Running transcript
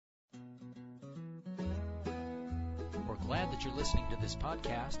glad that you're listening to this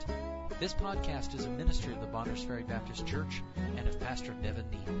podcast. This podcast is a ministry of the Bonners Ferry Baptist Church and of Pastor Nevin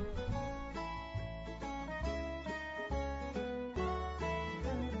Neal.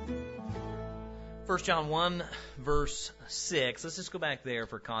 1 John 1, verse 6, let's just go back there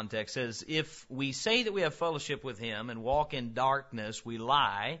for context. It says, if we say that we have fellowship with Him and walk in darkness, we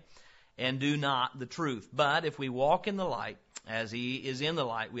lie and do not the truth. But if we walk in the light, as He is in the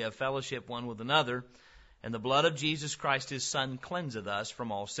light, we have fellowship one with another, and the blood of Jesus Christ His Son cleanseth us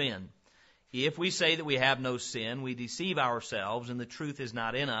from all sin. If we say that we have no sin, we deceive ourselves, and the truth is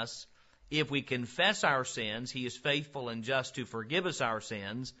not in us. If we confess our sins, He is faithful and just to forgive us our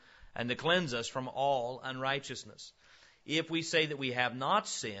sins, and to cleanse us from all unrighteousness. If we say that we have not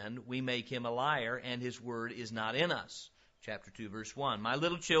sinned, we make Him a liar, and His word is not in us. Chapter 2, verse 1. My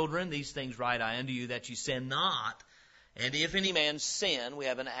little children, these things write I unto you, that ye sin not. And if any man sin, we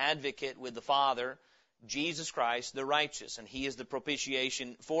have an advocate with the Father, Jesus Christ the righteous. And He is the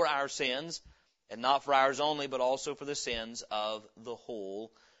propitiation for our sins, and not for ours only, but also for the sins of the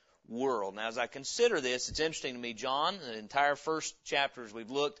whole world. Now, as I consider this, it's interesting to me, John, the entire first chapters we've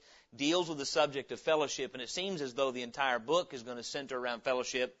looked, deals with the subject of fellowship, and it seems as though the entire book is going to center around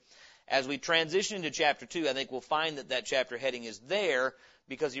fellowship. As we transition into chapter 2, I think we'll find that that chapter heading is there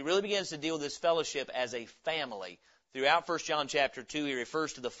because he really begins to deal with this fellowship as a family. Throughout 1 John chapter 2, he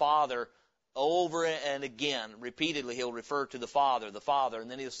refers to the Father over and again. Repeatedly, he'll refer to the Father, and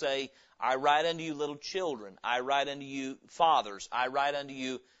then he'll say, I write unto you little children, I write unto you fathers, I write unto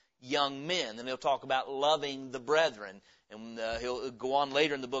you young men. And he'll talk about loving the brethren. And he'll go on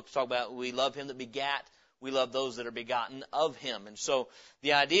later in the book to talk about we love Him that begat, we love those that are begotten of Him. And so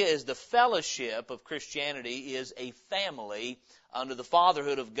the idea is the fellowship of Christianity is a family under the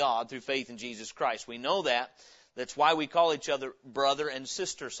fatherhood of God through faith in Jesus Christ. We know that. That's why we call each other brother and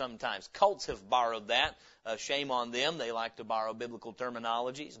sister sometimes. Cults have borrowed that. Shame on them. They like to borrow biblical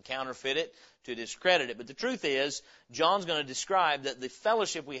terminologies and counterfeit it to discredit it. But the truth is, John's going to describe that the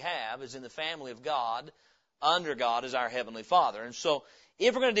fellowship we have is in the family of God, under God as our Heavenly Father. And so,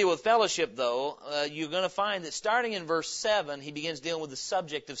 if we're going to deal with fellowship, though, you're going to find that starting in verse 7, he begins dealing with the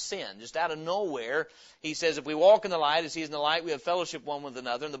subject of sin. Just out of nowhere, he says, if we walk in the light as He is in the light, we have fellowship one with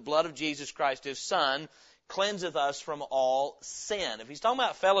another, and the blood of Jesus Christ, His Son, cleanseth us from all sin. If he's talking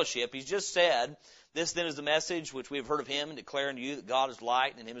about fellowship, he's just said, this then is the message which we have heard of Him, and declare unto you that God is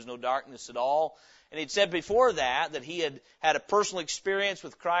light, and in Him is no darkness at all. And he'd said before that he had had a personal experience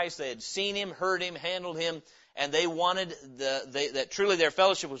with Christ. They had seen Him, heard Him, handled Him, and they wanted that truly their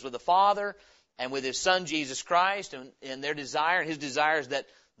fellowship was with the Father and with His Son, Jesus Christ, and their desire, and His desire is that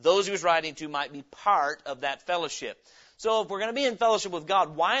those He was writing to might be part of that fellowship. So if we're going to be in fellowship with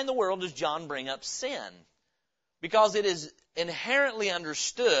God, why in the world does John bring up sin? Because it is inherently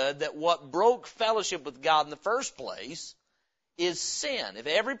understood that what broke fellowship with God in the first place is sin. If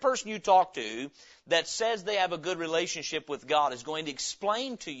every person you talk to that says they have a good relationship with God is going to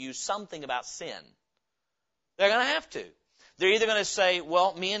explain to you something about sin, they're going to have to. They're either going to say,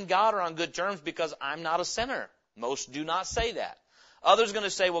 well, me and God are on good terms because I'm not a sinner. Most do not say that. Others are going to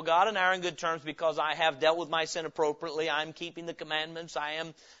say, well, God and I are in good terms because I have dealt with my sin appropriately. I'm keeping the commandments. I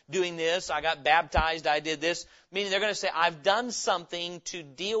am doing this. I got baptized. I did this. Meaning they're going to say, I've done something to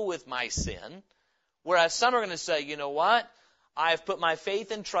deal with my sin. Whereas some are going to say, you know what? I've put my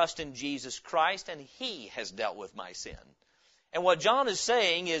faith and trust in Jesus Christ, and He has dealt with my sin. And what John is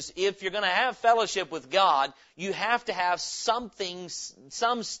saying is, if you're going to have fellowship with God, you have to have some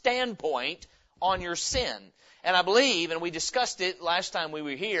standpoint on your sin. And I believe, and we discussed it last time we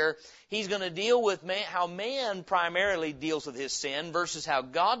were here, he's going to deal with how man primarily deals with his sin versus how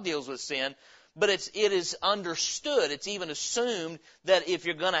God deals with sin. But it is understood, it's even assumed that if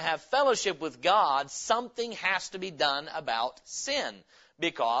you're going to have fellowship with God, something has to be done about sin.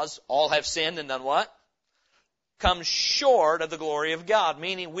 Because all have sinned and done what? Come short of the glory of God.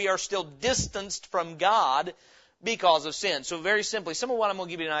 Meaning we are still distanced from God because of sin. So very simply, some of what I'm going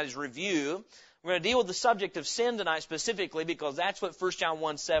to give you tonight is review. We're going to deal with the subject of sin tonight specifically because that's what 1 John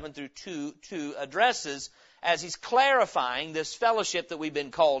 1, 7 through 2 addresses as he's clarifying this fellowship that we've been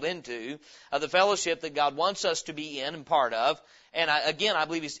called into, the fellowship that God wants us to be in and part of. And I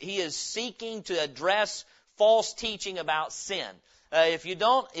believe he is seeking to address false teaching about sin. If you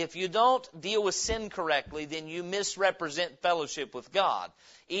don't deal with sin correctly, then you misrepresent fellowship with God.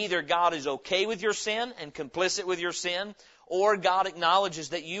 Either God is okay with your sin and complicit with your sin, or God acknowledges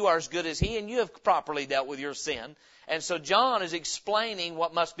that you are as good as He and you have properly dealt with your sin. And so John is explaining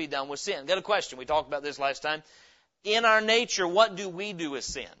what must be done with sin. Got a question. We talked about this last time. In our nature, what do we do with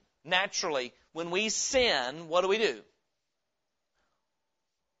sin? Naturally, when we sin, what do?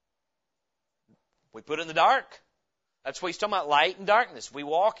 We put it in the dark. That's what he's talking about, light and darkness. We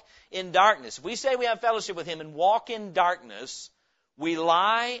walk in darkness. If we say we have fellowship with him and walk in darkness, we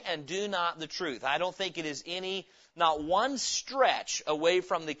lie and do not the truth. I don't think it is not one stretch away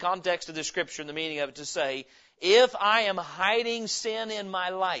from the context of the Scripture and the meaning of it to say, if I am hiding sin in my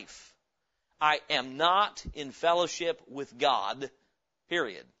life, I am not in fellowship with God,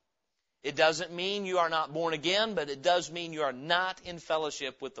 period. It doesn't mean you are not born again, but it does mean you are not in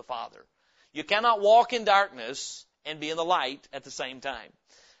fellowship with the Father. You cannot walk in darkness and be in the light at the same time.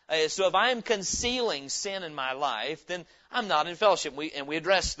 So if I am concealing sin in my life, then I'm not in fellowship, and we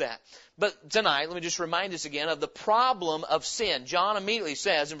addressed that. But tonight, let me just remind us again of the problem of sin. John immediately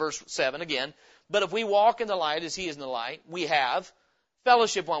says in verse 7 again, but if we walk in the light as he is in the light, we have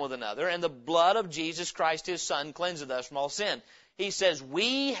fellowship one with another, and the blood of Jesus Christ, his Son, cleanseth us from all sin. He says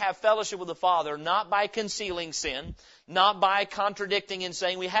we have fellowship with the Father not by concealing sin, not by contradicting and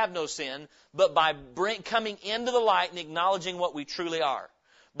saying we have no sin, but by coming into the light and acknowledging what we truly are.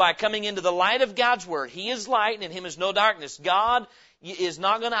 By coming into the light of God's Word. He is light and in Him is no darkness. God is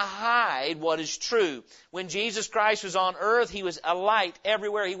not going to hide what is true. When Jesus Christ was on earth, He was a light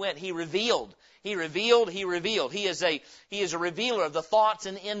everywhere He went. He revealed. He revealed. He revealed. He is a revealer of the thoughts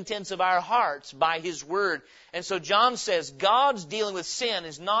and intents of our hearts by His Word. And so John says God's dealing with sin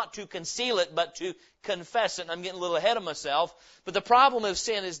is not to conceal it, but to confess it. And I'm getting a little ahead of myself. But the problem of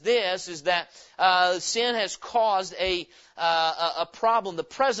sin is this, is that sin has caused a problem. The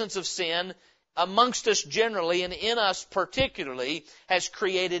presence of sin amongst us generally and in us particularly has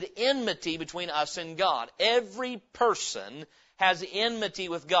created enmity between us and God. Every person has enmity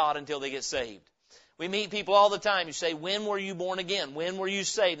with God until they get saved. We meet people all the time. You say, when were you born again? When were you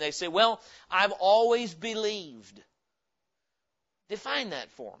saved? And they say, well, I've always believed. Define that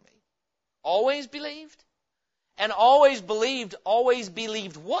for me. Always believed? And always believed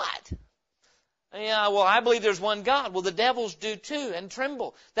what? Yeah, well, I believe there's one God. Well, the devils do too and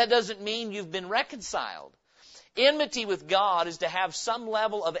tremble. That doesn't mean you've been reconciled. Enmity with God is to have some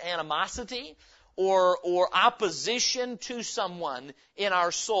level of animosity or opposition to someone in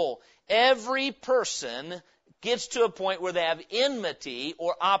our soul. Every person gets to a point where they have enmity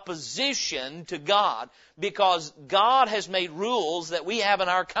or opposition to God because God has made rules that we have in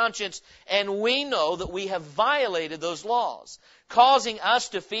our conscience and we know that we have violated those laws, causing us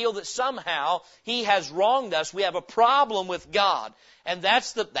to feel that somehow He has wronged us. We have a problem with God. And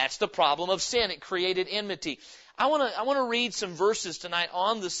that's the problem of sin. It created enmity. I want to read some verses tonight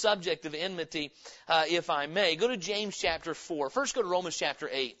on the subject of enmity, if I may. Go to James chapter 4. First go to Romans chapter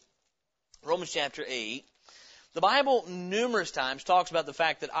 8. Romans chapter 8. The Bible numerous times talks about the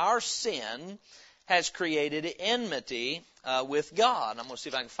fact that our sin has created enmity with God. I'm going to see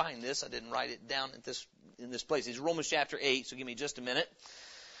if I can find this. I didn't write it down in this place. It's Romans chapter 8, so give me just a minute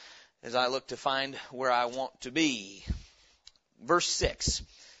as I look to find where I want to be. Verse 6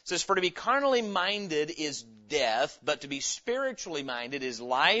 says, for to be carnally minded is death, but to be spiritually minded is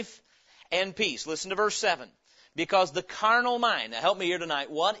life and peace. Listen to verse 7. Because the carnal mind, now help me here tonight,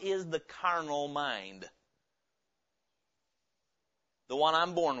 what is the carnal mind? The one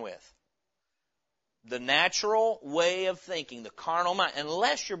I'm born with. The natural way of thinking, the carnal mind,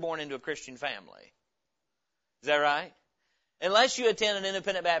 unless you're born into a Christian family. Is that right? Unless you attend an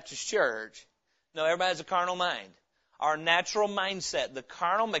independent Baptist church, no, everybody has a carnal mind. Our natural mindset,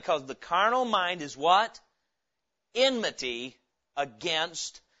 because the carnal mind is what? Enmity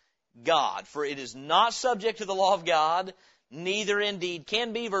against God. For it is not subject to the law of God, neither indeed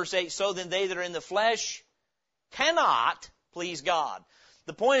can be. Verse 8, so then they that are in the flesh cannot please God.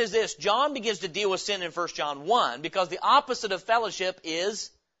 The point is this, John begins to deal with sin in 1 John 1 because the opposite of fellowship is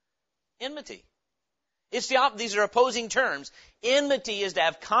enmity. These are opposing terms. Enmity is to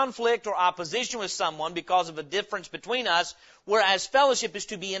have conflict or opposition with someone because of a difference between us, whereas fellowship is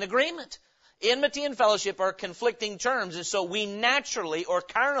to be in agreement. Enmity and fellowship are conflicting terms, and so we naturally or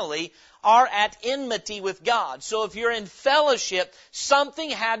carnally are at enmity with God. So if you're in fellowship, something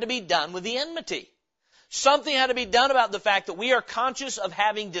had to be done with the enmity. Something had to be done about the fact that we are conscious of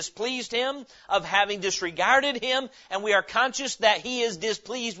having displeased Him, of having disregarded Him, and we are conscious that He is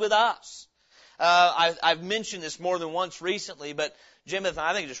displeased with us. I've mentioned this more than once recently, but Jim,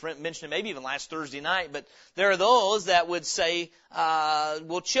 I think I just mentioned it maybe even last Thursday night, but there are those that would say,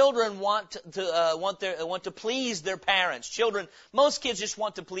 well, children want to please their parents. Most kids just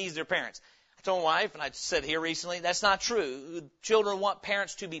want to please their parents. I told my wife, and I said here recently, that's not true. Children want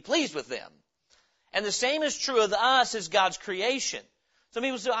parents to be pleased with them. And the same is true of us as God's creation. Some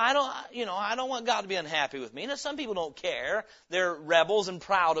people say, I don't want God to be unhappy with me. Now, some people don't care. They're rebels and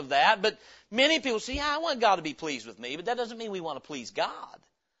proud of that. But many people say, I want God to be pleased with me. But that doesn't mean we want to please God.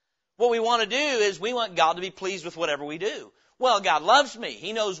 What we want to do is we want God to be pleased with whatever we do. Well, God loves me.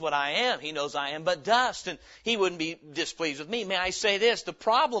 He knows what I am. He knows I am but dust, and He wouldn't be displeased with me. May I say this? The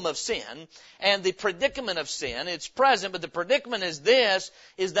problem of sin and the predicament of sin, it's present, but the predicament is this,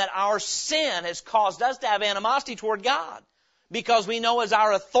 is that our sin has caused us to have animosity toward God. Because we know as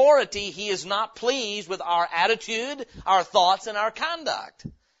our authority, He is not pleased with our attitude, our thoughts, and our conduct.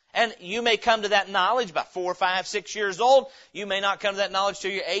 And you may come to that knowledge about 4, 5, 6 years old. You may not come to that knowledge till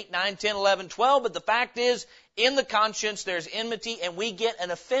you're 8, 9, 10, 11, 12. But the fact is, in the conscience, there's enmity, and we get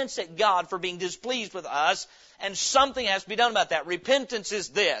an offense at God for being displeased with us, and something has to be done about that. Repentance is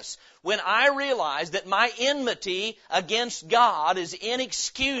this. When I realize that my enmity against God is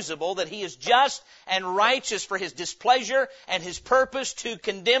inexcusable, that He is just and righteous for His displeasure and His purpose to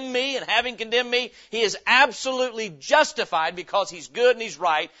condemn me, and having condemned me, He is absolutely justified because He's good and He's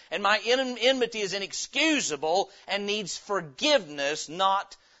right, and my enmity is inexcusable and needs forgiveness,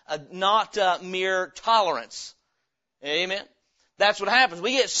 not mere tolerance. Amen? That's what happens.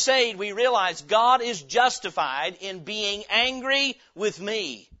 We get saved, we realize God is justified in being angry with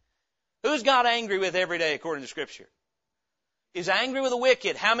me. Who's God angry with every day according to Scripture? He's angry with the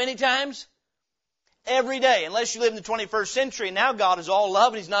wicked. How many times? Every day. Unless you live in the 21st century, now God is all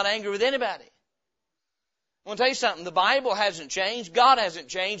love and He's not angry with anybody. I want to tell you something. The Bible hasn't changed. God hasn't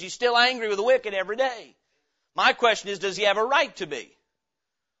changed. He's still angry with the wicked every day. My question is, does He have a right to be?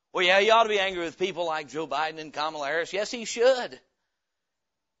 Well, yeah, He ought to be angry with people like Joe Biden and Kamala Harris. Yes, He should.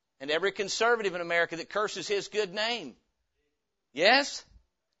 And every conservative in America that curses His good name. Yes?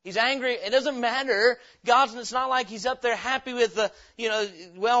 He's angry. It doesn't matter. It's not like He's up there happy with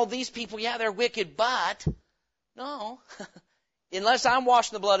these people, yeah, they're wicked, but no. Unless I'm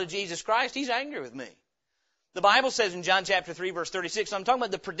washed in the blood of Jesus Christ, He's angry with me. The Bible says in John chapter 3, verse 36, I'm talking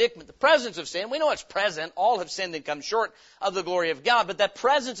about the predicament, the presence of sin. We know it's present. All have sinned and come short of the glory of God. But that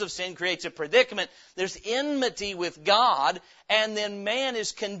presence of sin creates a predicament. There's enmity with God, and then man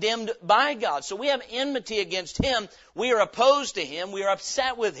is condemned by God. So we have enmity against Him. We are opposed to Him. We are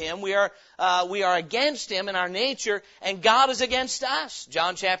upset with Him. We are against Him in our nature, and God is against us.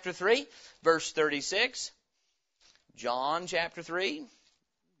 John chapter 3, verse 36. John chapter 3.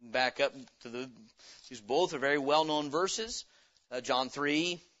 Back up to these both are very well-known verses. John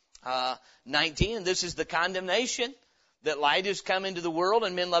 3, 19. And this is the condemnation, that light has come into the world,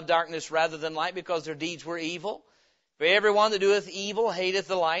 and men love darkness rather than light, because their deeds were evil. For everyone that doeth evil hateth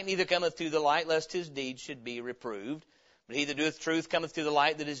the light, neither cometh to the light, lest his deeds should be reproved. But he that doeth truth cometh to the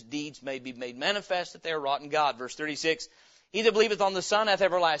light, that his deeds may be made manifest, that they are wrought in God. Verse 36. He that believeth on the Son hath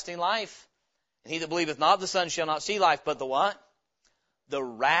everlasting life. And he that believeth not the Son shall not see life, but the what? The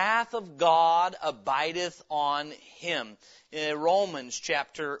wrath of God abideth on him. In Romans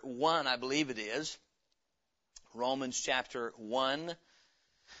chapter 1, I believe it is. Romans chapter 1.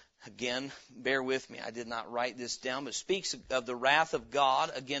 Again, bear with me. I did not write this down, but speaks of the wrath of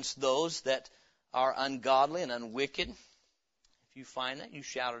God against those that are ungodly and unwicked. If you find that, you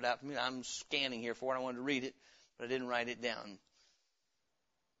shout it out to me. I'm scanning here for it. I wanted to read it, but I didn't write it down.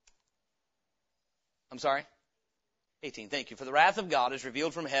 I'm sorry? 18. Thank you. For the wrath of God is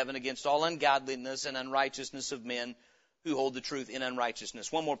revealed from heaven against all ungodliness and unrighteousness of men who hold the truth in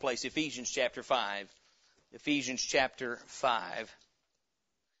unrighteousness. One more place, Ephesians chapter 5. Ephesians chapter 5.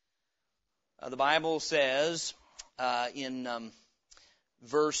 The Bible says in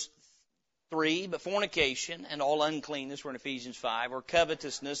verse 3, but fornication and all uncleanness, we're in Ephesians 5, or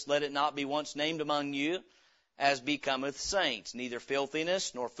covetousness, let it not be once named among you, as becometh saints, neither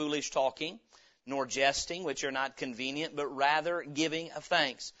filthiness, nor foolish talking, nor jesting, which are not convenient, but rather giving of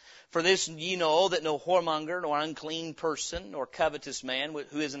thanks. For this ye know, that no whoremonger, nor unclean person, nor covetous man,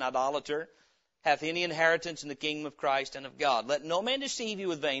 who is an idolater, hath any inheritance in the kingdom of Christ and of God. Let no man deceive you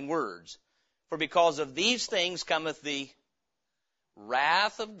with vain words. For because of these things cometh the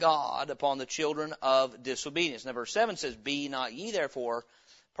wrath of God upon the children of disobedience. Now verse 7 says, be not ye therefore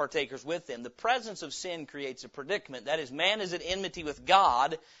partakers with them. The presence of sin creates a predicament. That is, man is at enmity with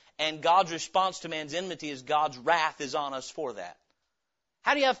God, and God's response to man's enmity is God's wrath is on us for that.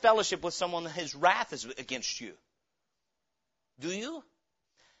 How do you have fellowship with someone that his wrath is against you? Do you?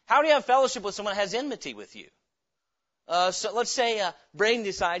 How do you have fellowship with someone that has enmity with you? So let's say Braden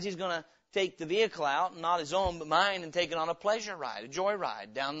decides he's going to take the vehicle out, not his own but mine, and take it on a pleasure ride, a joy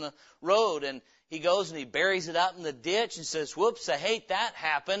ride down the road. And he goes and he buries it up in the ditch and says, whoops, I hate that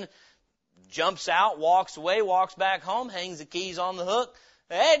happened. Jumps out, walks away, walks back home, hangs the keys on the hook.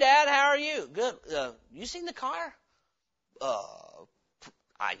 Hey, Dad, how are you? Good. You seen the car?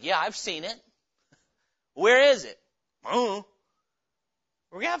 Yeah, I've seen it. Where is it? We're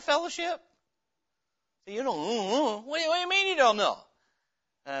going to have fellowship? You don't, what do you mean you don't know?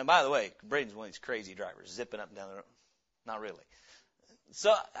 By the way, Braden's one of these crazy drivers, zipping up and down the road. Not really.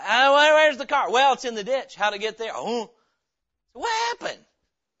 So, where's the car? Well, it's in the ditch. How'd it get there? Oh, what happened?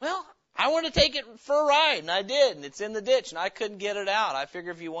 Well, I want to take it for a ride, and I did, and it's in the ditch, and I couldn't get it out. I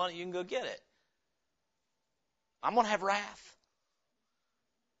figure if you want it, you can go get it. I'm going to have wrath,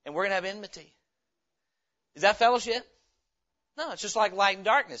 and we're going to have enmity. Is that fellowship? No, it's just like light and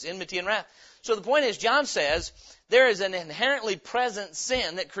darkness, enmity and wrath. So the point is, John says, there is an inherently present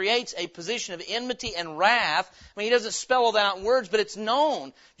sin that creates a position of enmity and wrath. I mean, he doesn't spell all that out in words, but it's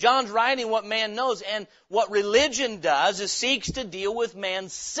known. John's writing what man knows, and what religion does is seeks to deal with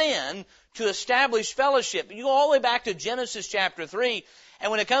man's sin to establish fellowship. You go all the way back to Genesis chapter 3, and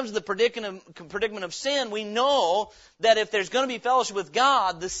when it comes to the predicament of sin, we know that if there's going to be fellowship with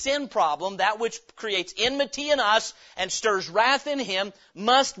God, the sin problem, that which creates enmity in us and stirs wrath in Him,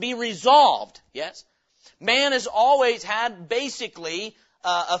 must be resolved. Yes? Man has always had basically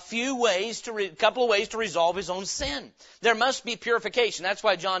a couple of ways to resolve his own sin. There must be purification. That's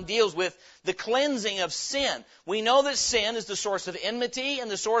why John deals with the cleansing of sin. We know that sin is the source of enmity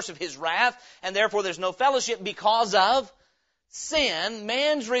and the source of his wrath, and therefore there's no fellowship because of sin.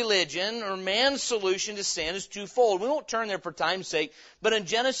 Man's religion or man's solution to sin is twofold. We won't turn there for time's sake, but in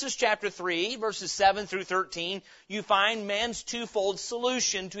Genesis chapter 3, verses 7 through 13, you find man's twofold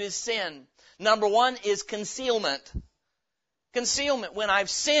solution to his sin. Number one is concealment. Concealment. When I've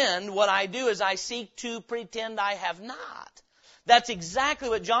sinned, what I do is I seek to pretend I have not. That's exactly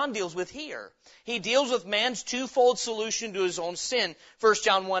what John deals with here. He deals with man's twofold solution to his own sin. 1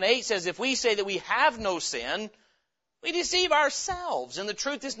 John 1:8 says, if we say that we have no sin, we deceive ourselves, and the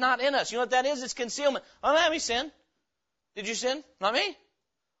truth is not in us. You know what that is? It's concealment. I don't have any sin. Did you sin? Not me.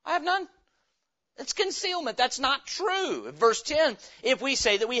 I have none. It's concealment. That's not true. Verse 10, if we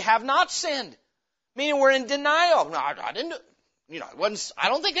say that we have not sinned, meaning we're in denial. No, I didn't. I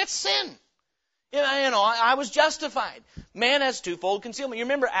don't think that's sin. I was justified. Man has twofold concealment. You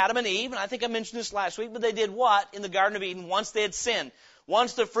remember Adam and Eve, and I think I mentioned this last week, but they did what in the Garden of Eden once they had sinned?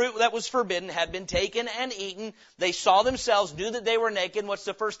 Once the fruit that was forbidden had been taken and eaten, they saw themselves, knew that they were naked. What's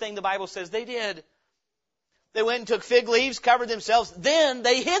the first thing the Bible says they did? They went and took fig leaves, covered themselves, then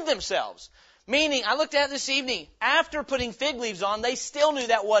they hid themselves. Meaning, I looked at it this evening, after putting fig leaves on, they still knew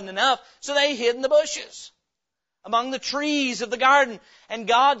that wasn't enough, so they hid in the bushes, among the trees of the garden. And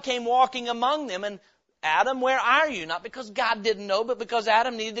God came walking among them, and Adam, where are you? Not because God didn't know, but because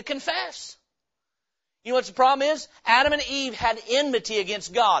Adam needed to confess. You know what the problem is? Adam and Eve had enmity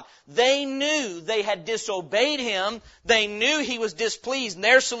against God. They knew they had disobeyed Him. They knew He was displeased. And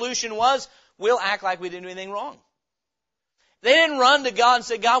their solution was, we'll act like we didn't do anything wrong. They didn't run to God and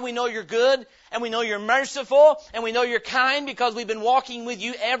say, God, we know You're good, and we know You're merciful, and we know You're kind because we've been walking with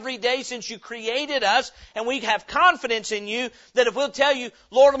You every day since You created us, and we have confidence in You that if we'll tell You,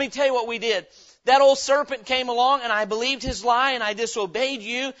 Lord, let me tell you what we did. That old serpent came along, and I believed his lie, and I disobeyed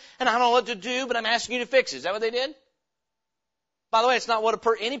You, and I don't know what to do, but I'm asking You to fix it. Is that what they did? By the way, it's not what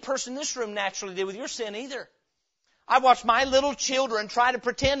any person in this room naturally did with your sin either. I watched my little children try to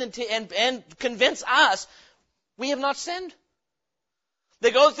pretend and convince us we have not sinned. They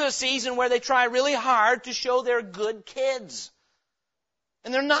go through a season where they try really hard to show they're good kids.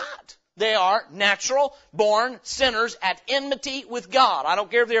 And they're not. They are natural, born sinners at enmity with God. I don't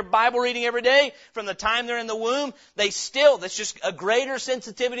care if they're Bible reading every day. From the time they're in the womb, that's just a greater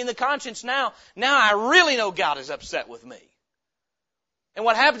sensitivity in the conscience now. Now I really know God is upset with me. And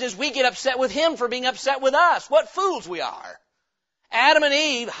what happens is we get upset with Him for being upset with us. What fools we are. Adam and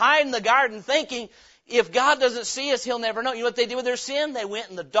Eve hide in the garden thinking, if God doesn't see us, He'll never know. You know what they did with their sin? They went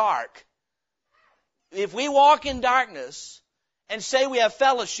in the dark. If we walk in darkness and say we have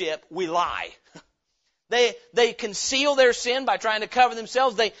fellowship, we lie. They conceal their sin by trying to cover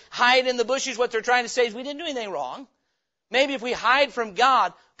themselves. They hide in the bushes. What they're trying to say is we didn't do anything wrong. Maybe if we hide from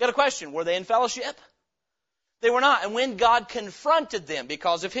God, got a question, were they in fellowship? They were not. And when God confronted them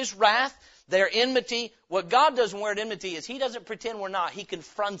because of His wrath, their enmity, what God does when we're at enmity is He doesn't pretend we're not. He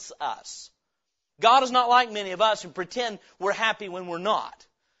confronts us. God is not like many of us who pretend we're happy when we're not.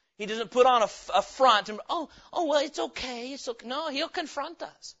 He doesn't put on a front and, well, it's okay. It's okay. No, He'll confront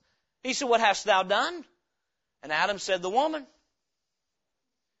us. He said, what hast thou done? And Adam said, the woman.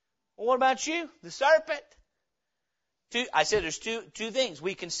 Well, what about you? The serpent. I said there's two things.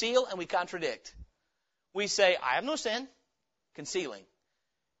 We conceal and we contradict. We say, I have no sin, concealing.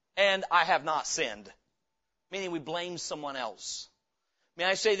 And I have not sinned, meaning we blame someone else. May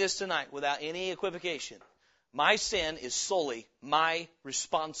I say this tonight without any equivocation? My sin is solely my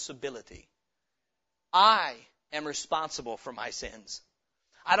responsibility. I am responsible for my sins.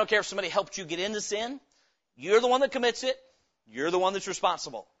 I don't care if somebody helped you get into sin. You're the one that commits it. You're the one that's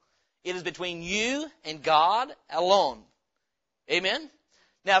responsible. It is between you and God alone. Amen?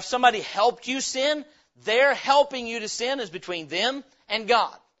 Now, if somebody helped you sin, their helping you to sin is between them and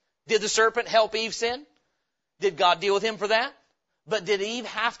God. Did the serpent help Eve sin? Did God deal with him for that? But did Eve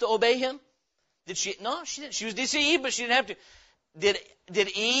have to obey him? Did she? No, she didn't. She was deceived, but she didn't have to. Did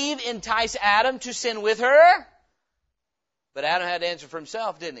Eve entice Adam to sin with her? But Adam had to answer for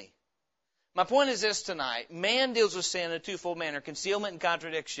himself, didn't he? My point is this tonight. Man deals with sin in a twofold manner, concealment and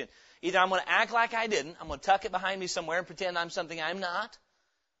contradiction. Either I'm going to act like I didn't, I'm going to tuck it behind me somewhere and pretend I'm something I'm not,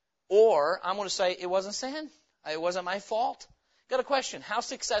 or I'm going to say it wasn't sin. It wasn't my fault. Got a question. How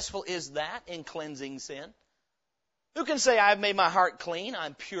successful is that in cleansing sin? Who can say I've made my heart clean,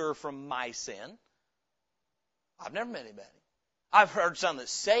 I'm pure from my sin? I've never met anybody. I've heard some that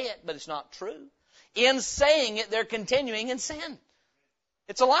say it, but it's not true. In saying it, they're continuing in sin.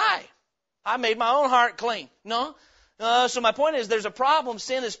 It's a lie. I made my own heart clean. No. So my point is there's a problem.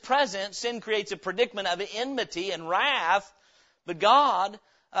 Sin is present. Sin creates a predicament of enmity and wrath. But God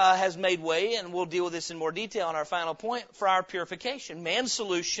has made way, and we'll deal with this in more detail on our final point, for our purification. Man's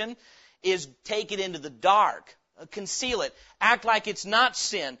solution is take it into the dark. Conceal it. Act like it's not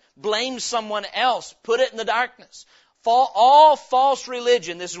sin. Blame someone else. Put it in the darkness. All false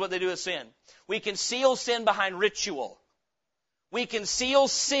religion, this is what they do with sin. We conceal sin behind ritual. We conceal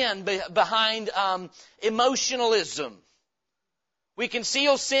sin behind emotionalism. We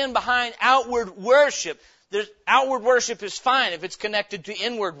conceal sin behind outward worship. Outward worship is fine if it's connected to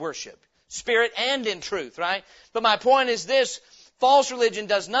inward worship. Spirit and in truth, right? But my point is this. False religion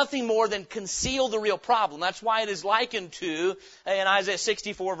does nothing more than conceal the real problem. That's why it is likened to, in Isaiah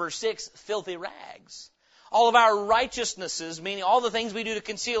 64 verse 6, filthy rags. All of our righteousnesses, meaning all the things we do to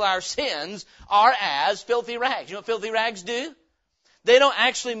conceal our sins, are as filthy rags. You know what filthy rags do? They don't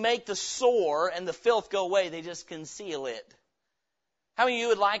actually make the sore and the filth go away. They just conceal it. How many of you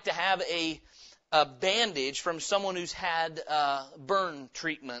would like to have a bandage from someone who's had burn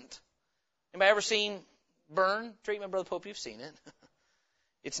treatment? Anybody ever seen burn treatment? Brother Pope, you've seen it.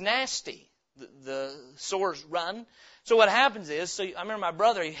 It's nasty. The sores run. So what happens is, I remember my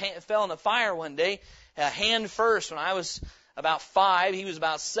brother, he fell in the fire one day, hand first. When I was about 5, he was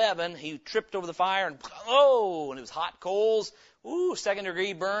about 7. He tripped over the fire and and it was hot coals.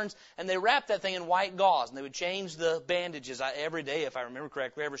 Second-degree burns. And they wrapped that thing in white gauze, and they would change the bandages every day, if I remember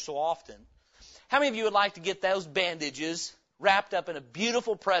correctly, ever so often. How many of you would like to get those bandages wrapped up in a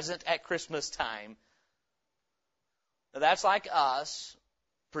beautiful present at Christmas time? Now, that's like us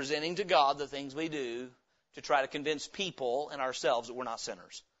presenting to God the things we do to try to convince people and ourselves that we're not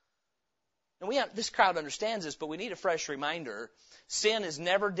sinners. And this crowd understands this, but we need a fresh reminder. Sin is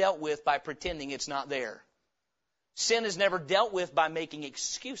never dealt with by pretending it's not there. Sin is never dealt with by making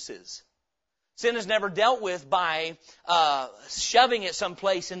excuses. Sin is never dealt with by shoving it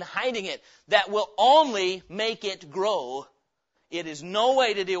someplace and hiding it. That will only make it grow. It is no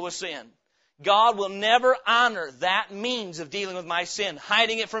way to deal with sin. God will never honor that means of dealing with my sin.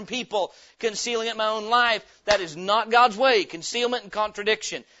 Hiding it from people, concealing it in my own life. That is not God's way. Concealment and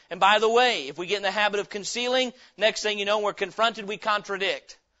contradiction. And by the way, if we get in the habit of concealing, next thing you know, we're confronted, we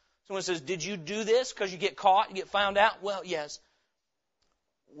contradict. Someone says, did you do this because you get caught, you get found out? Well, yes.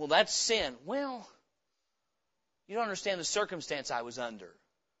 Well, that's sin. Well, you don't understand the circumstance I was under.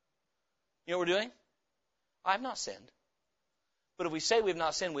 You know what we're doing? I've not sinned. But if we say we've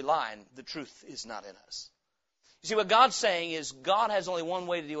not sinned, we lie, and the truth is not in us. You see, what God's saying is God has only one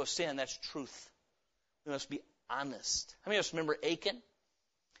way to deal with sin. That's truth. We must be honest. How many of us remember Achan?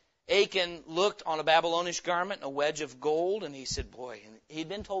 Achan looked on a Babylonish garment, a wedge of gold, and he said, boy, and he'd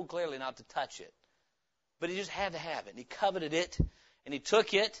been told clearly not to touch it. But he just had to have it. And he coveted it, and he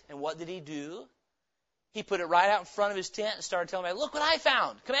took it, and what did he do? He put it right out in front of his tent and started telling me, look what I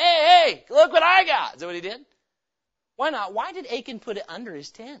found. Come, hey, look what I got. Is that what he did? Why not? Why did Achan put it under his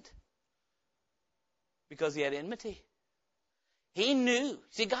tent? Because he had enmity. He knew.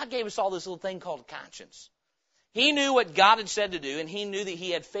 See, God gave us all this little thing called conscience. He knew what God had said to do, and he knew that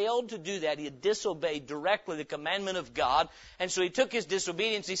he had failed to do that. He had disobeyed directly the commandment of God. And so he took his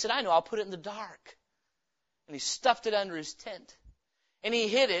disobedience. He said, I know, I'll put it in the dark. And he stuffed it under his tent. And he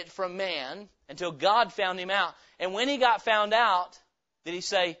hid it from man until God found him out. And when he got found out, did he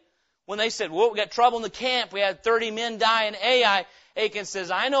say, when they said, well, we got trouble in the camp, we had 30 men die in Ai, Achan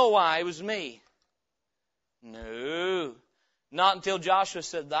says, I know why, it was me. No. Not until Joshua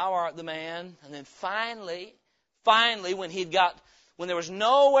said, thou art the man. And then finally, when there was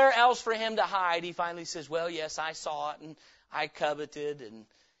nowhere else for him to hide, he finally says, well, yes, I saw it and I coveted. And,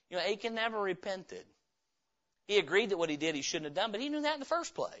 Achan never repented. He agreed that what he did he shouldn't have done, but he knew that in the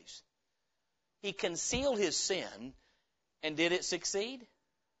first place. He concealed his sin And did it succeed?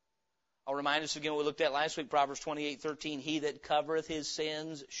 I'll remind us again what we looked at last week, Proverbs 28:13. He that covereth his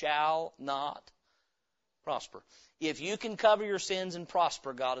sins shall not prosper. If you can cover your sins and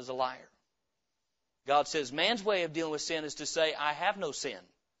prosper, God is a liar. God says man's way of dealing with sin is to say, I have no sin.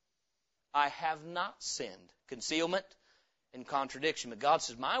 I have not sinned. Concealment and contradiction. But God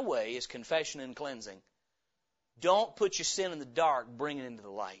says my way is confession and cleansing. Don't put your sin in the dark, bring it into the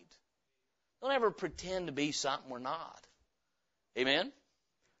light. Don't ever pretend to be something we're not. Amen?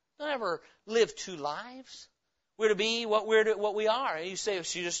 Don't ever live two lives. We're to be what we are. You say, is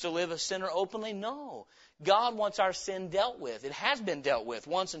she just to live a sinner openly? No. God wants our sin dealt with. It has been dealt with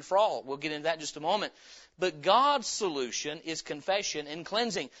once and for all. We'll get into that in just a moment. But God's solution is confession and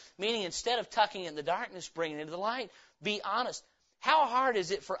cleansing. Meaning instead of tucking it in the darkness, bringing it into the light. Be honest. How hard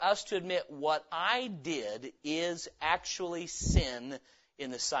is it for us to admit what I did is actually sin in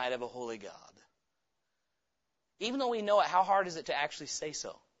the sight of a holy God? Even though we know it, how hard is it to actually say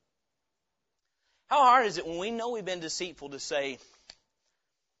so? How hard is it when we know we've been deceitful to say,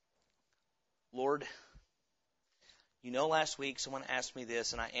 Lord, you know last week someone asked me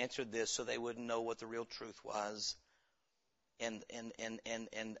this and I answered this so they wouldn't know what the real truth was. And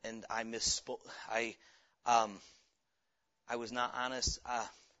I misspoke. I was not honest. I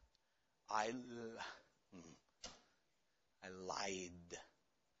lied.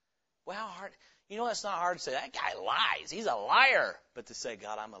 Well, how hard? You know, it's not hard to say, that guy lies. He's a liar. But to say,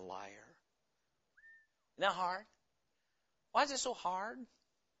 God, I'm a liar. Isn't that hard? Why is it so hard?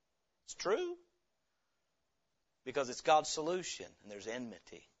 It's true. Because it's God's solution, and there's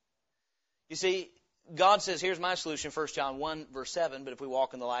enmity. You see, God says, here's my solution, 1 John 1, verse 7, but if we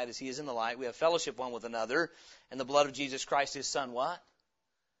walk in the light as He is in the light, we have fellowship one with another, and the blood of Jesus Christ, His Son, what?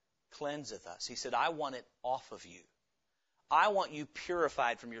 Cleanseth us. He said, I want it off of you. I want you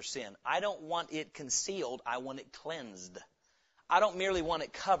purified from your sin. I don't want it concealed. I want it cleansed. I don't merely want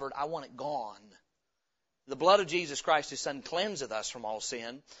it covered. I want it gone. The blood of Jesus Christ, His Son, cleanseth us from all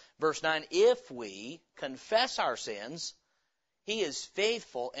sin. Verse 9, if we confess our sins, He is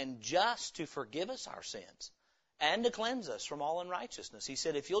faithful and just to forgive us our sins and to cleanse us from all unrighteousness. He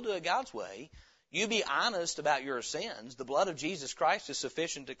said, if you'll do it God's way, you be honest about your sins, the blood of Jesus Christ is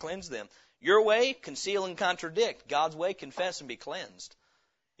sufficient to cleanse them. Your way, conceal and contradict. God's way, confess and be cleansed.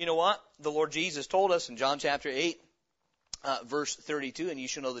 You know what? The Lord Jesus told us in John chapter 8, verse 32, and you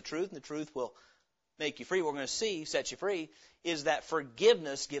shall know the truth, and the truth will make you free. What we're going to see, set you free, is that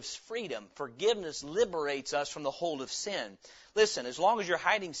forgiveness gives freedom. Forgiveness liberates us from the hold of sin. Listen, as long as you're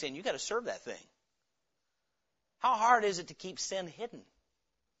hiding sin, you've got to serve that thing. How hard is it to keep sin hidden?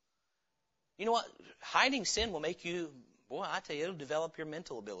 You know what? Hiding sin will make you, boy, I tell you, it'll develop your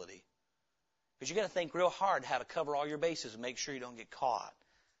mental ability. Because you've got to think real hard how to cover all your bases and make sure you don't get caught.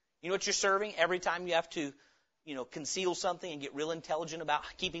 You know what you're serving? Every time you have to, conceal something and get real intelligent about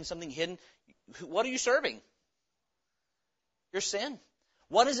keeping something hidden, what are you serving? Your sin.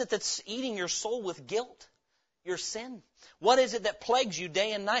 What is it that's eating your soul with guilt? Your sin. What is it that plagues you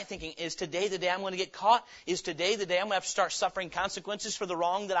day and night thinking, is today the day I'm going to get caught? Is today the day I'm going to have to start suffering consequences for the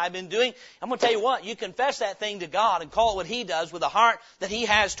wrong that I've been doing? I'm going to tell you what, you confess that thing to God and call it what He does with a heart that He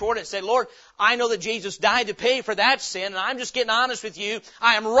has toward it. Say, Lord, I know that Jesus died to pay for that sin, and I'm just getting honest with you.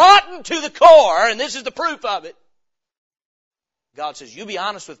 I am rotten to the core, and this is the proof of it. God says, you be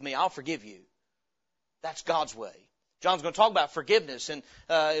honest with me, I'll forgive you. That's God's way. John's going to talk about forgiveness, and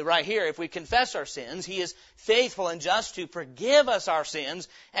right here, if we confess our sins, He is faithful and just to forgive us our sins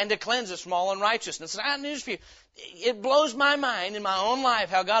and to cleanse us from all unrighteousness. And I have news for you. It blows my mind in my own life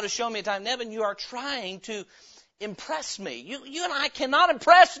how God has shown me a time, Nevin, you are trying to impress me. You and I cannot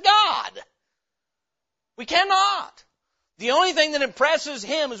impress God. We cannot. The only thing that impresses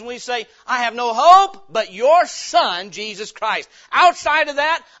Him is when we say, I have no hope but your Son, Jesus Christ. Outside of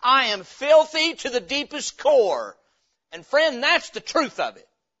that, I am filthy to the deepest core. And friend, that's the truth of it.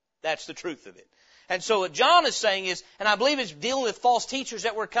 That's the truth of it. And so what John is saying is, and I believe it's dealing with false teachers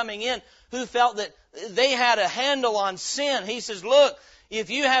that were coming in who felt that they had a handle on sin. He says, look, if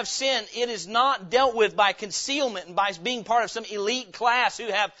you have sin, it is not dealt with by concealment and by being part of some elite class who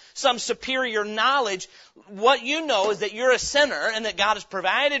have some superior knowledge. What you know is that you're a sinner and that God has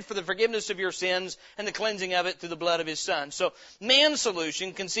provided for the forgiveness of your sins and the cleansing of it through the blood of His Son. So man's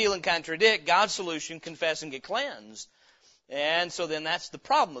solution, conceal and contradict. God's solution, confess and get cleansed. And so then that's the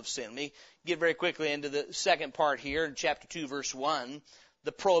problem of sin. Let me get very quickly into the second part here in chapter 2, verse 1.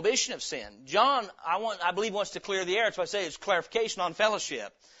 The prohibition of sin. John, I believe, wants to clear the air. That's why I say it's clarification on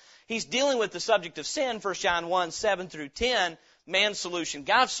fellowship. He's dealing with the subject of sin, 1 John 1, 7 through 10, man's solution,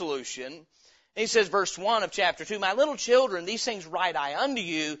 God's solution. And he says, verse 1 of chapter 2, my little children, these things write I unto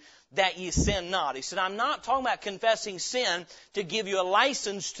you, that ye sin not. He said, I'm not talking about confessing sin to give you a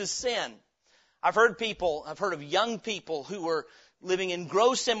license to sin. I've heard of young people who were living in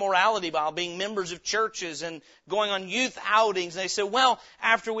gross immorality while being members of churches and going on youth outings. And they said, well,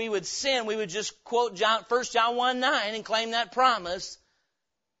 after we would sin, we would just quote 1 John 1:9 and claim that promise.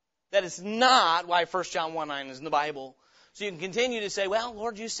 That is not why 1 John 1:9 is in the Bible. So you can continue to say, well,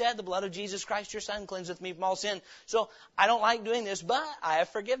 Lord, you said the blood of Jesus Christ, your Son, cleanseth me from all sin. So I don't like doing this, but I have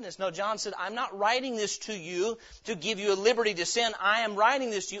forgiveness. No, John said, I'm not writing this to you to give you a liberty to sin. I am writing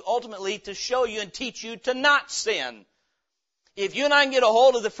this to you ultimately to show you and teach you to not sin. If you and I can get a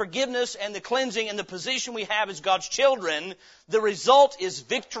hold of the forgiveness and the cleansing and the position we have as God's children, the result is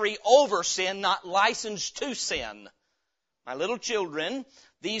victory over sin, not license to sin. My little children,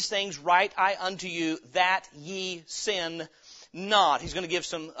 these things write I unto you, that ye sin not. He's going to give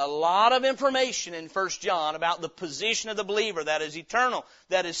a lot of information in 1 John about the position of the believer that is eternal,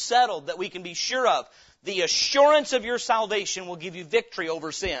 that is settled, that we can be sure of. The assurance of your salvation will give you victory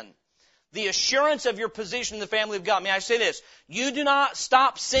over sin. The assurance of your position in the family of God. May I say this? You do not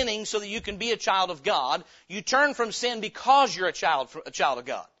stop sinning so that you can be a child of God. You turn from sin because you're a child of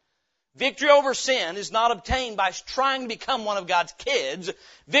God. Victory over sin is not obtained by trying to become one of God's kids.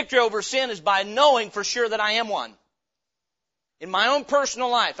 Victory over sin is by knowing for sure that I am one. In my own personal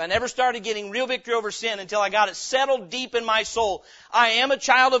life, I never started getting real victory over sin until I got it settled deep in my soul. I am a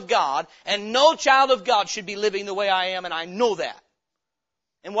child of God, and no child of God should be living the way I am, and I know that.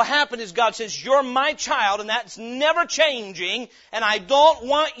 And what happened is God says, you're my child, and that's never changing, and I don't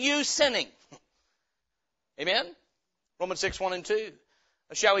want you sinning. Amen? Romans 6:1-2.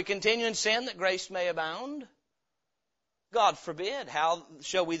 Shall we continue in sin that grace may abound? God forbid. How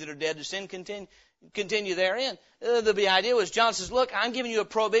shall we that are dead to sin continue therein? The idea was, John says, look, I'm giving you a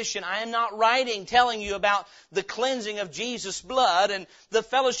prohibition. I am not writing, telling you about the cleansing of Jesus' blood and the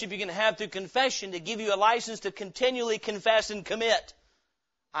fellowship you can have through confession to give you a license to continually confess and commit.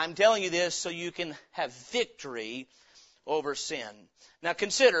 I'm telling you this so you can have victory over sin. Now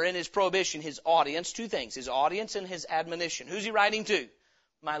consider in his prohibition his audience, two things, his audience and his admonition. Who's he writing to?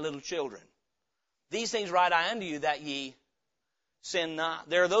 My little children. These things write I unto you that ye sin not.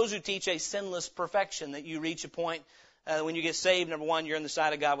 There are those who teach a sinless perfection, that you reach a point when you get saved, number one, you're in the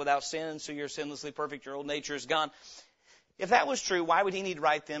sight of God without sin, so you're sinlessly perfect, your old nature is gone. If that was true, why would he need to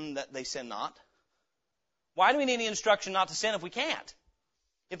write them that they sin not? Why do we need any instruction not to sin if we can't?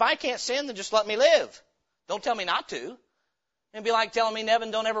 If I can't sin, then just let me live. Don't tell me not to. It'd be like telling me, Nevin,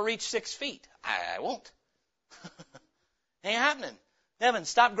 don't ever reach 6 feet. I won't. Ain't happening. Nevin,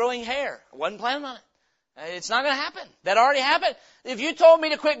 stop growing hair. I wasn't planning on it. It's not going to happen. That already happened. If you told me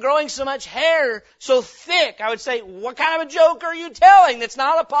to quit growing so much hair, so thick, I would say, what kind of a joke are you telling? That's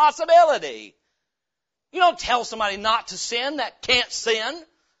not a possibility. You don't tell somebody not to sin that can't sin.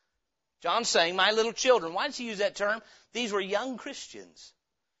 John's saying, my little children. Why does he use that term? These were young Christians.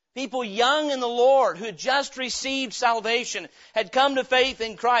 People young in the Lord who had just received salvation, had come to faith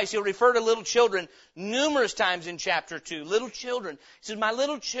in Christ. He'll refer to little children numerous times in chapter 2. Little children. He says, my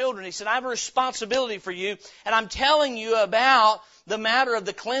little children. He said, I have a responsibility for you, and I'm telling you about the matter of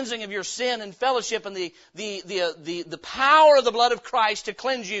the cleansing of your sin and fellowship and the power of the blood of Christ to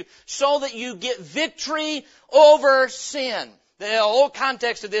cleanse you so that you get victory over sin. The whole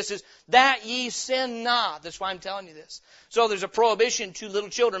context of this is that ye sin not. That's why I'm telling you this. So there's a prohibition to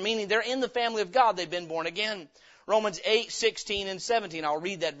little children, meaning they're in the family of God. They've been born again. Romans 8:16-17. I'll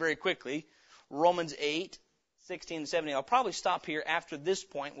read that very quickly. Romans 8:16-17. I'll probably stop here after this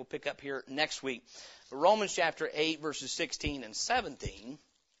point. We'll pick up here next week. But Romans chapter 8, verses 16 and 17.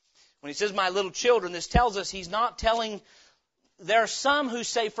 When he says, my little children, this tells us he's not telling. There are some who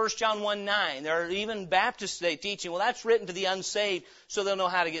say 1 John 1:9. There are even Baptists today teaching, well, that's written to the unsaved so they'll know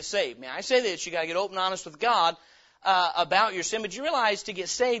how to get saved. May I say this? You got to get open and honest with God about your sin. But you realize to get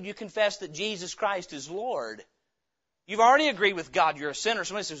saved, you confess that Jesus Christ is Lord. You've already agreed with God you're a sinner.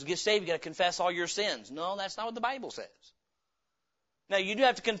 Somebody says, to get saved, you got to confess all your sins. No, that's not what the Bible says. Now, you do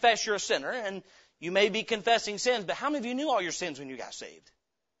have to confess you're a sinner, and you may be confessing sins, but how many of you knew all your sins when you got saved?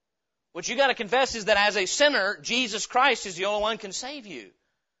 What you got to confess is that as a sinner, Jesus Christ is the only one who can save you.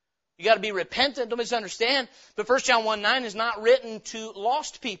 You got to be repentant. Don't misunderstand. But 1 John 1:9 is not written to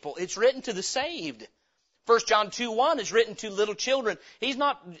lost people. It's written to the saved. 1 John 2:1 is written to little children.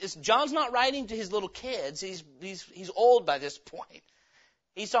 John's not writing to his little kids. He's old by this point.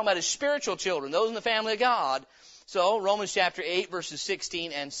 He's talking about his spiritual children, those in the family of God. So Romans chapter 8, verses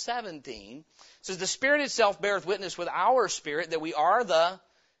 16 and 17 says, the Spirit itself beareth witness with our spirit that we are the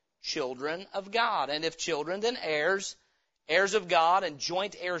children of God. And if children, then heirs, heirs of God and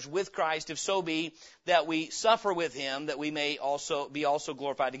joint heirs with Christ, if so be that we suffer with Him, that we may also be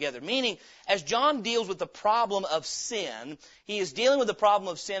glorified together. Meaning, as John deals with the problem of sin, he is dealing with the problem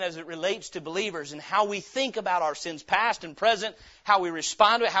of sin as it relates to believers and how we think about our sins past and present, how we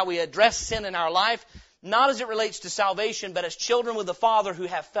respond to it, how we address sin in our life, not as it relates to salvation, but as children with the Father who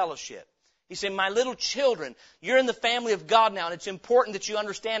have fellowship. He said, my little children, you're in the family of God now, and it's important that you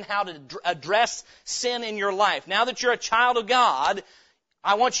understand how to address sin in your life. Now that you're a child of God,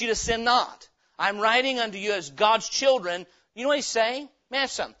 I want you to sin not. I'm writing unto you as God's children. You know what he's saying? Man,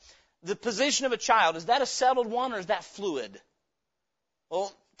 something. The position of a child, is that a settled one or is that fluid?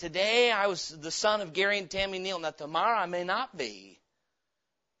 Well, today I was the son of Gary and Tammy Neal. Now tomorrow I may not be.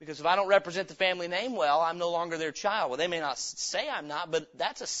 Because if I don't represent the family name well, I'm no longer their child. Well, they may not say I'm not, but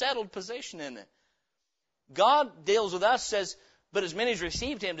that's a settled position, isn't it? God deals with us, says, but as many as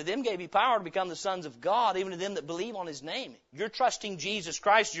received Him, to them gave He power to become the sons of God, even to them that believe on His name. You're trusting Jesus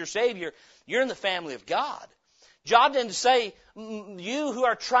Christ as your Savior. You're in the family of God. John didn't say, you who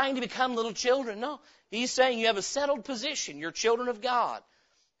are trying to become little children. No, he's saying you have a settled position. You're children of God.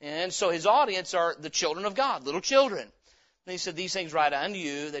 And so his audience are the children of God, little children. And he said, these things write unto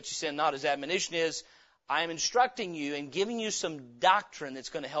you, that you sin not. His admonition is, I am instructing you and giving you some doctrine that's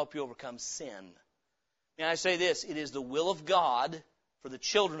going to help you overcome sin. May I say this, it is the will of God for the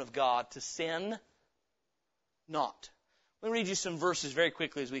children of God to sin not. Let me read you some verses very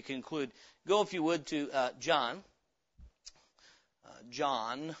quickly as we conclude. Go, if you would, to John.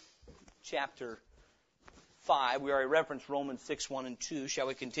 John chapter 5. We already referenced Romans 6, 1 and 2. Shall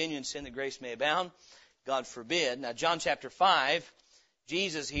we continue in sin that grace may abound? God forbid. Now, John chapter 5,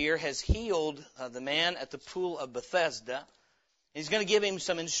 Jesus here has healed the man at the pool of Bethesda. He's going to give him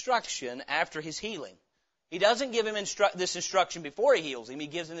some instruction after his healing. He doesn't give him this instruction before he heals him. He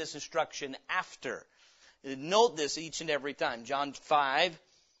gives him this instruction after. Note this each and every time. John 5,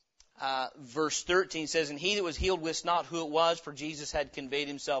 verse 13 says, and he that was healed wist not who it was, for Jesus had conveyed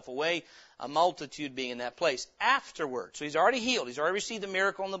himself away, a multitude being in that place. Afterward, so he's already healed. He's already received the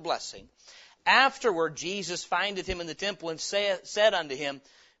miracle and the blessing. Afterward, Jesus findeth him in the temple and said unto him,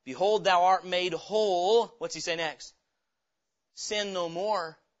 behold, thou art made whole. What's he say next? Sin no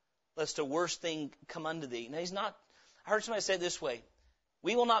more, lest a worse thing come unto thee. Now, he's not, I heard somebody say it this way,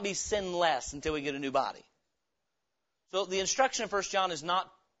 we will not be sinless until we get a new body. So the instruction of 1 John is not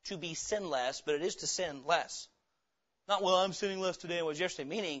to be sinless, but it is to sin less. Not, well, I'm sinning less today than I was yesterday,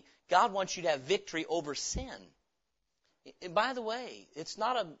 meaning God wants you to have victory over sin. And by the way, it's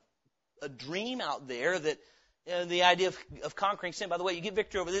not a dream out there that the idea of conquering sin. By the way, you get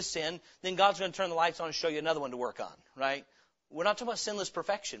victory over this sin, then God's going to turn the lights on and show you another one to work on, right? We're not talking about sinless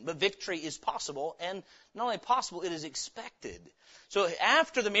perfection, but victory is possible, and not only possible, it is expected. So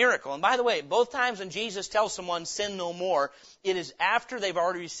after the miracle, and by the way, both times when Jesus tells someone sin no more, it is after they've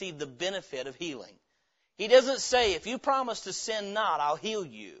already received the benefit of healing. He doesn't say, if you promise to sin not, I'll heal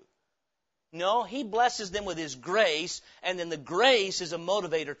you. No, he blesses them with his grace, and then the grace is a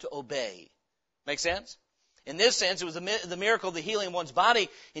motivator to obey. Make sense? In this sense, it was the miracle of the healing of one's body.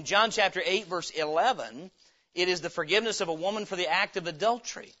 In John chapter 8, verse 11, it is the forgiveness of a woman for the act of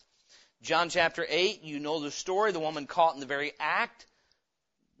adultery. John chapter 8, you know the story, the woman caught in the very act.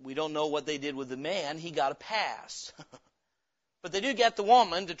 We don't know what they did with the man. He got a pass. But they do get the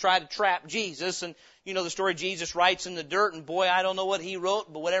woman to try to trap Jesus. And you know the story, Jesus writes in the dirt, and boy, I don't know what he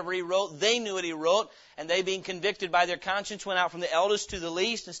wrote, but whatever he wrote, they knew what he wrote. And they, being convicted by their conscience, went out from the eldest to the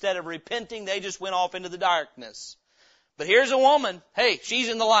least. Instead of repenting, they just went off into the darkness. But here's a woman. Hey, she's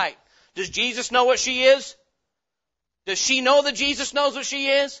in the light. Does Jesus know what she is? Does she know that Jesus knows what she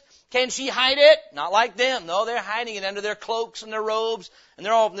is? Can she hide it? Not like them. No, they're hiding it under their cloaks and their robes, and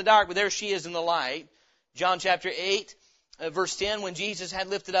they're all in the dark, but there she is in the light. John chapter 8, verse 10, when Jesus had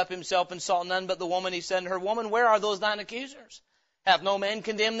lifted up himself and saw none but the woman, he said unto her, woman, where are those thine accusers? Hath no man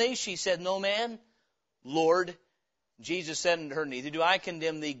condemned thee? She said, no man, Lord. Jesus said unto her, neither do I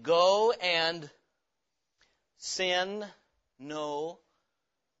condemn thee. Go and sin no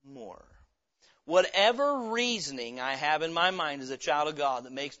more. Whatever reasoning I have in my mind as a child of God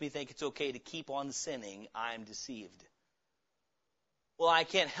that makes me think it's okay to keep on sinning, I'm deceived. Well, I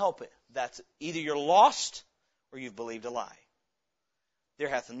can't help it. That's either you're lost or you've believed a lie. There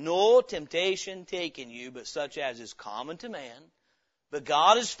hath no temptation taken you, but such as is common to man. But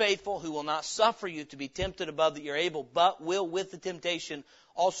God is faithful, who will not suffer you to be tempted above that you're able, but will with the temptation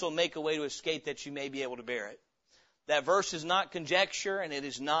also make a way to escape that you may be able to bear it. That verse is not conjecture, and it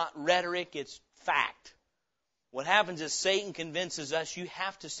is not rhetoric, it's fact. What happens is Satan convinces us you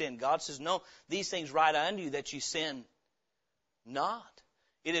have to sin. God says, no, these things write unto you that you sin not.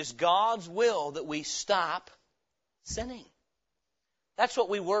 It is God's will that we stop sinning. That's what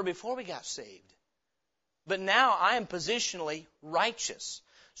we were before we got saved. But now I am positionally righteous.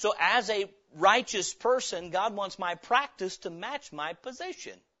 So as a righteous person, God wants my practice to match my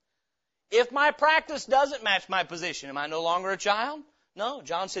position. If my practice doesn't match my position, am I no longer a child? No.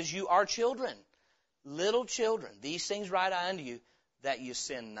 John says, you are children, little children. These things write I unto you, that you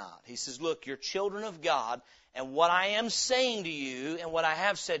sin not. He says, look, you're children of God, and what I am saying to you and what I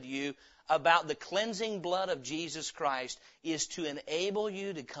have said to you about the cleansing blood of Jesus Christ is to enable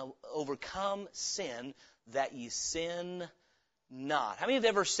you to overcome sin, that you sin not. How many have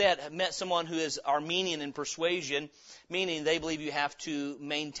ever met someone who is Arminian in persuasion, meaning they believe you have to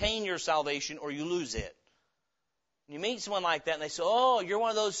maintain your salvation or you lose it? You meet someone like that and they say, oh, you're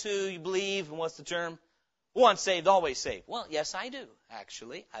one of those who you believe, and what's the term? Once saved, always saved. Well, yes, I do,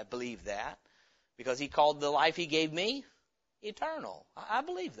 actually. I believe that because He called the life He gave me eternal. I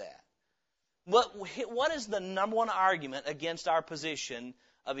believe that. What is the number one argument against our position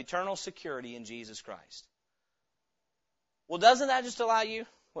of eternal security in Jesus Christ? Well, doesn't that just allow you?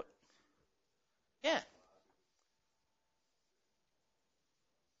 What? Yeah.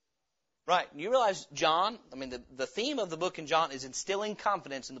 Right. You realize John, the theme of the book in John is instilling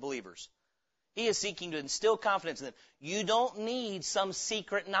confidence in the believers. He is seeking to instill confidence in them. You don't need some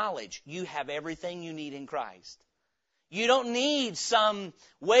secret knowledge. You have everything you need in Christ. You don't need some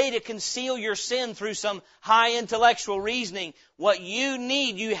way to conceal your sin through some high intellectual reasoning. What you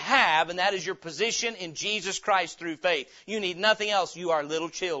need, you have, and that is your position in Jesus Christ through faith. You need nothing else. You are little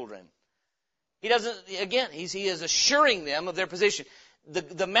children. He is assuring them of their position.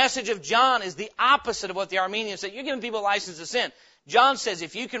 The message of John is the opposite of what the Armenians say. You're giving people a license to sin. John says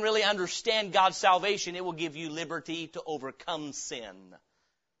if you can really understand God's salvation, it will give you liberty to overcome sin.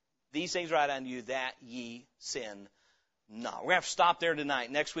 These things write unto you, that ye sin not. We're going to have to stop there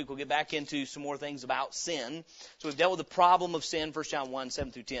tonight. Next week we'll get back into some more things about sin. So we've dealt with the problem of sin, 1 John 1,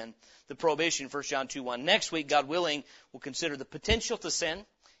 7 through 10. The prohibition, 1 John 2, 1. Next week, God willing, we'll consider the potential to sin,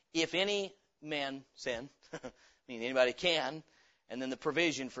 if any man sin. I mean, anybody can. And then the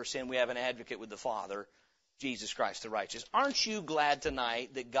provision for sin, we have an advocate with the Father, Jesus Christ the righteous. Aren't you glad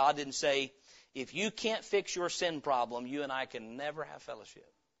tonight that God didn't say, if you can't fix your sin problem, you and I can never have fellowship?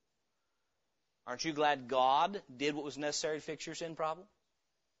 Aren't you glad God did what was necessary to fix your sin problem?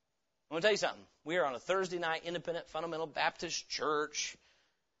 I'm going to tell you something. We are on a Thursday night independent fundamental Baptist church.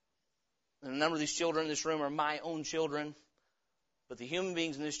 And a number of these children in this room are my own children. But the human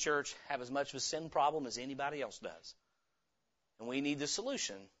beings in this church have as much of a sin problem as anybody else does. And we need the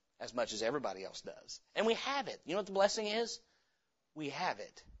solution as much as everybody else does. And we have it. You know what the blessing is? We have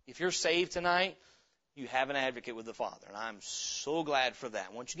it. If you're saved tonight, you have an advocate with the Father. And I'm so glad for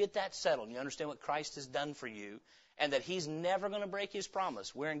that. Once you get that settled and you understand what Christ has done for you and that He's never going to break His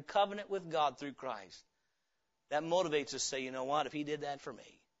promise, we're in covenant with God through Christ, that motivates us to say, you know what, if He did that for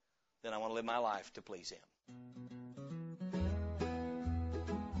me, then I want to live my life to please Him.